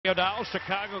Diego Dowell.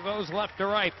 Chicago goes left to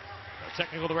right. Our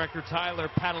technical director Tyler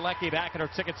Padalecki back at our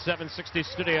Ticket 760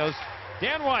 studios.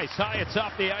 Dan Weiss high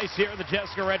atop the ice here in the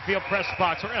Jessica Redfield press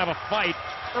box. We're going to have a fight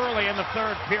early in the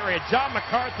third period. John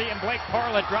McCarthy and Blake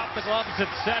Parlett drop the gloves at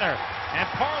center. And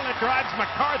Parlett drives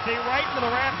McCarthy right into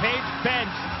the Rampage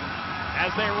bench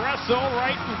as they wrestle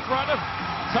right in front of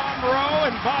Tom Rowe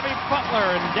and Bobby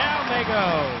Butler. And down they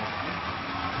go.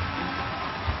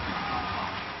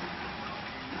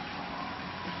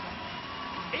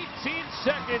 18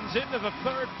 seconds into the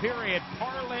third period,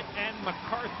 Parlett and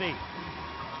McCarthy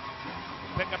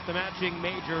pick up the matching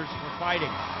majors for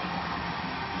fighting.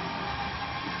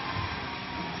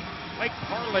 Blake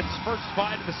Parlett's first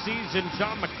fight of the season,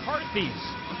 John McCarthy's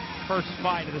first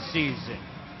fight of the season.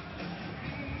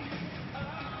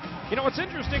 You know, what's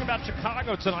interesting about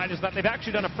Chicago tonight is that they've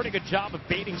actually done a pretty good job of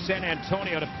baiting San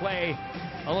Antonio to play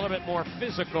a little bit more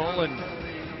physical, and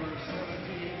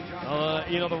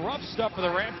you know, the rough stuff of the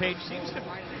Rampage seems to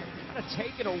kind of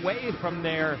take it away from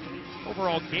their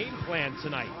overall game plan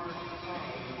tonight.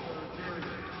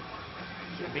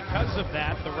 And because of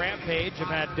that, the Rampage have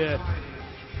had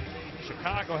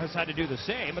Chicago has had to do the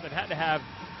same, but they've had to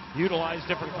utilize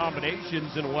different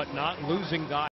combinations and whatnot, losing guys.